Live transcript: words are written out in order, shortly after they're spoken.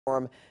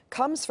Storm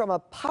comes from a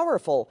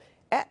powerful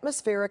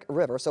atmospheric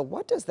river. So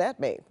what does that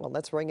mean? Well,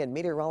 let's bring in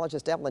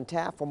meteorologist Evelyn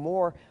Taft for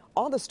more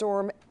on the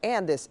storm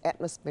and this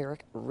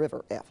atmospheric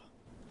river, Ev.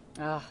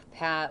 Oh,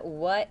 Pat,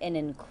 what an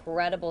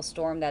incredible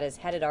storm that is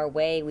headed our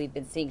way. We've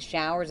been seeing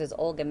showers, as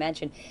Olga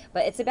mentioned,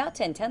 but it's about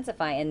to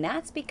intensify, and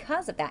that's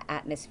because of that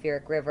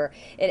atmospheric river.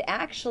 It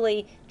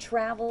actually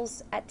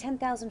travels at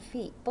 10,000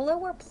 feet below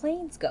where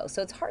planes go,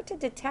 so it's hard to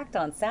detect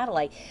on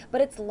satellite, but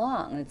it's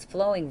long, and it's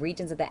flowing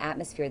regions of the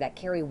atmosphere that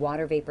carry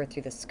water vapor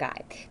through the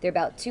sky. They're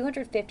about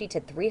 250 to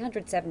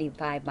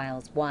 375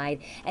 miles wide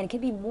and can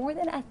be more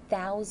than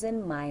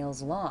 1,000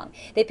 miles long.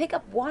 They pick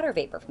up water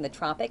vapor from the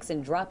tropics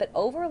and drop it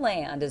over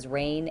land as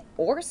rain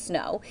or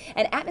snow,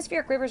 and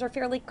atmospheric rivers are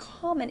fairly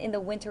common in the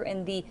winter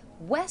in the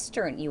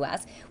western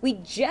U.S. We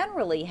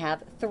generally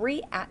have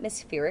 3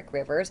 atmospheric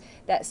rivers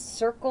that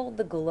circle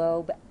the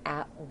globe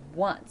at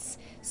once.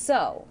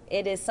 So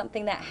it is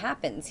something that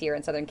happens here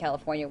in Southern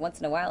California once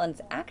in a while, and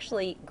it's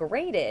actually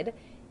graded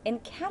in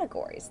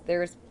categories.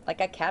 There's like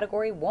a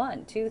category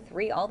 1, 2,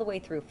 3, all the way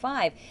through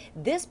 5.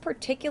 This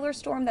particular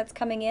storm that's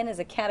coming in is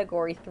a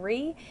category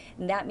 3,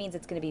 and that means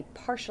it's going to be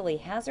partially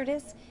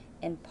hazardous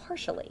and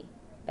partially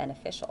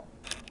beneficial.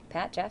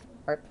 Pat, Jeff,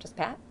 or just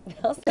Pat,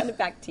 I'll send it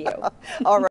back to you. All right.